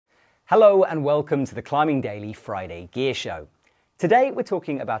Hello and welcome to the Climbing Daily Friday Gear Show. Today we're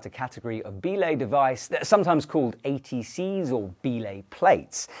talking about a category of belay device that are sometimes called ATCs or belay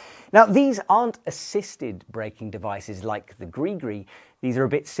plates. Now these aren't assisted braking devices like the Gree. These are a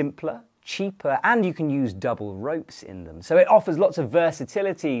bit simpler, cheaper, and you can use double ropes in them. So it offers lots of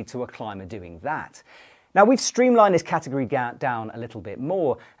versatility to a climber doing that. Now we've streamlined this category down a little bit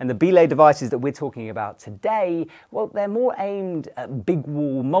more, and the belay devices that we're talking about today, well, they're more aimed at big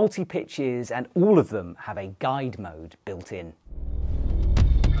wall multi-pitches, and all of them have a guide mode built in.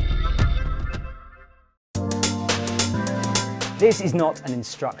 This is not an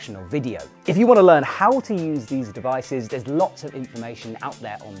instructional video. If you want to learn how to use these devices, there's lots of information out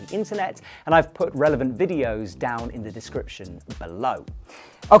there on the internet, and I've put relevant videos down in the description below.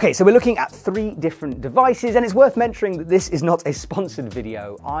 Okay, so we're looking at 3 different devices, and it's worth mentioning that this is not a sponsored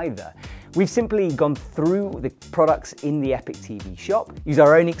video either. We've simply gone through the products in the EpicTV shop, used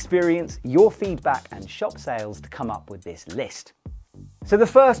our own experience, your feedback, and shop sales to come up with this list. So the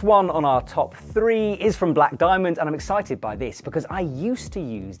first one on our top 3 is from Black Diamond, and I'm excited by this because I used to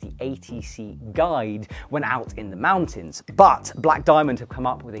use the ATC guide when out in the mountains, but Black Diamond have come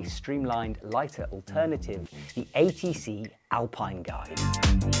up with a streamlined, lighter alternative, the ATC Alpine Guide.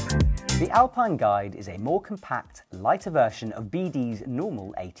 The Alpine Guide is a more compact, lighter version of BD's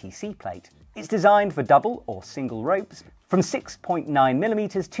normal ATC plate. It's designed for double or single ropes from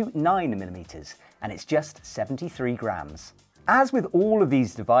 6.9mm to 9mm, and it's just 73 grams. As with all of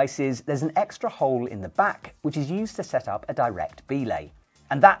these devices, there's an extra hole in the back which is used to set up a direct belay,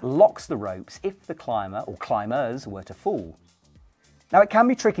 and that locks the ropes if the climber or climbers were to fall. Now it can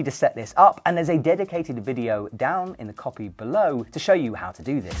be tricky to set this up, and there's a dedicated video down in the copy below to show you how to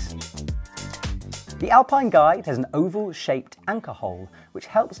do this. The Alpine Guide has an oval-shaped anchor hole which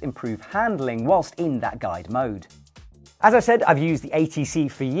helps improve handling whilst in that guide mode. As I said, I've used the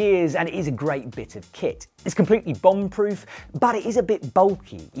ATC for years, and it is a great bit of kit. It's completely bomb-proof, but it is a bit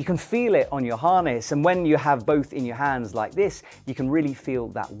bulky. You can feel it on your harness, and when you have both in your hands like this, you can really feel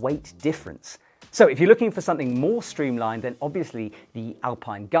that weight difference. So if you're looking for something more streamlined, then obviously the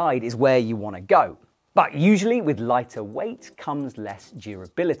Alpine Guide is where you want to go. But usually with lighter weight comes less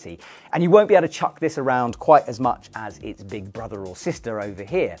durability, and you won't be able to chuck this around quite as much as its big brother or sister over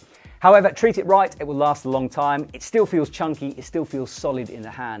here. However, treat it right, it will last a long time. It still feels chunky, it still feels solid in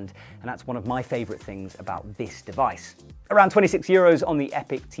the hand, and that's one of my favourite things about this device. Around 26 euros on the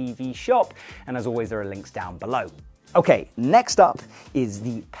EpicTV shop, and as always there are links down below. Okay, next up is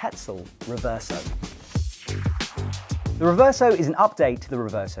the Petzl Reverso. The Reverso is an update to the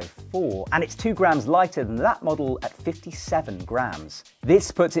Reverso 4, and it's 2 grams lighter than that model at 57 grams.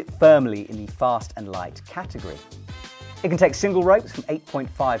 This puts it firmly in the fast and light category. It can take single ropes from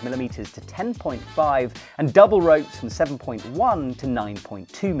 8.5mm to 10.5 and double ropes from 7.1 to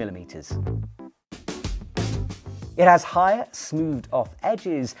 9.2mm. It has higher, smoothed off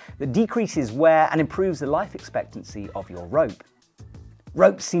edges that decreases wear and improves the life expectancy of your rope.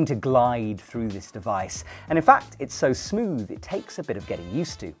 Ropes seem to glide through this device, and in fact it's so smooth it takes a bit of getting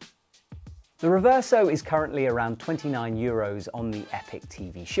used to. The Reverso is currently around 29 euros on the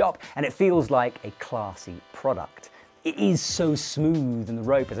EpicTV shop, and it feels like a classy product. It is so smooth, and the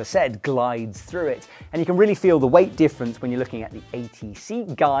rope, as I said, glides through it, and you can really feel the weight difference when you're looking at the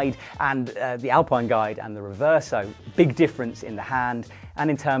ATC guide and the Alpine Guide and the Reverso. Big difference in the hand and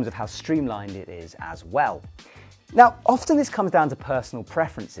in terms of how streamlined it is as well. Now, often this comes down to personal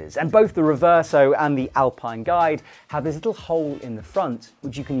preferences, and both the Reverso and the Alpine Guide have this little hole in the front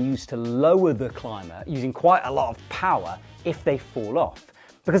which you can use to lower the climber using quite a lot of power if they fall off.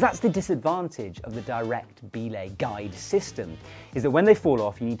 Because that's the disadvantage of the direct belay guide system, is that when they fall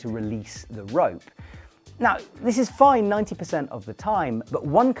off you need to release the rope. Now this is fine 90% of the time, but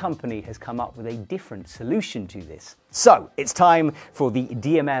one company has come up with a different solution to this. So it's time for the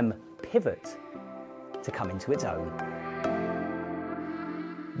DMM Pivot to come into its own.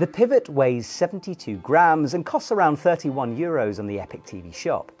 The Pivot weighs 72 grams and costs around 31 euros on the EpicTV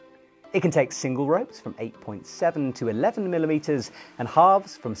shop. It can take single ropes from 8.7 to 11mm and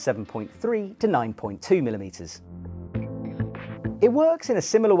halves from 7.3 to 9.2mm. It works in a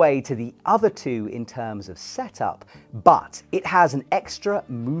similar way to the other 2 in terms of setup, but it has an extra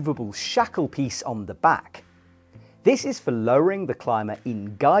movable shackle piece on the back. This is for lowering the climber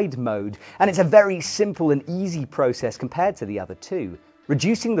in guide mode, and it's a very simple and easy process compared to the other 2,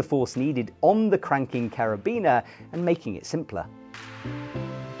 reducing the force needed on the cranking carabiner and making it simpler.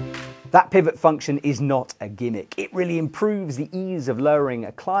 That pivot function is not a gimmick. It really improves the ease of lowering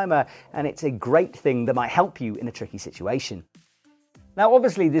a climber, and it's a great thing that might help you in a tricky situation. Now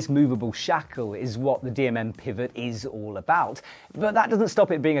obviously this movable shackle is what the DMM pivot is all about, but that doesn't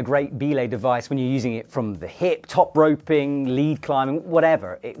stop it being a great belay device when you're using it from the hip, top roping, lead climbing,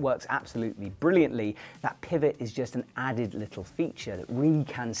 whatever. It works absolutely brilliantly. That pivot is just an added little feature that really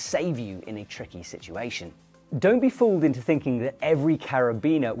can save you in a tricky situation. Don't be fooled into thinking that every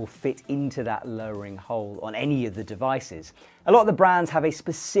carabiner will fit into that lowering hole on any of the devices. A lot of the brands have a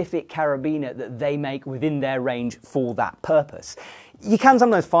specific carabiner that they make within their range for that purpose. You can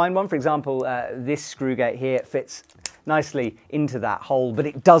sometimes find one, for example, this screw gate here fits nicely into that hole, but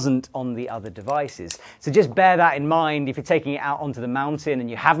it doesn't on the other devices. So just bear that in mind if you're taking it out onto the mountain and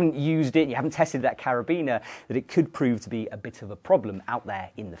you haven't used it, you haven't tested that carabiner, that it could prove to be a bit of a problem out there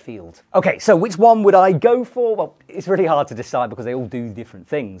in the field. Okay, so which one would I go for? Well, it's really hard to decide because they all do different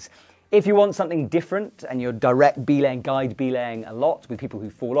things. If you want something different and you're direct belaying, guide belaying a lot with people who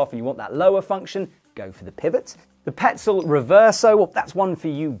fall off and you want that lower function, go for the pivot. The Petzl Reverso, well, that's one for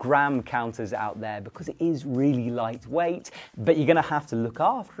you gram counters out there because it is really lightweight, but you're going to have to look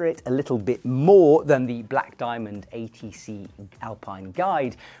after it a little bit more than the Black Diamond ATC Alpine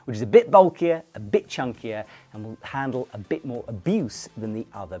Guide, which is a bit bulkier, a bit chunkier, and will handle a bit more abuse than the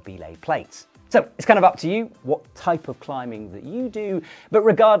other belay plates. So it's kind of up to you what type of climbing that you do, but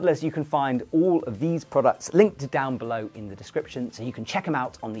regardless, you can find all of these products linked down below in the description so you can check them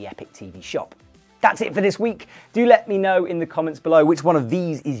out on the EpicTV shop. That's it for this week. Do let me know in the comments below which one of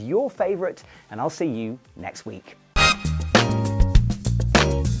these is your favourite, and I'll see you next week.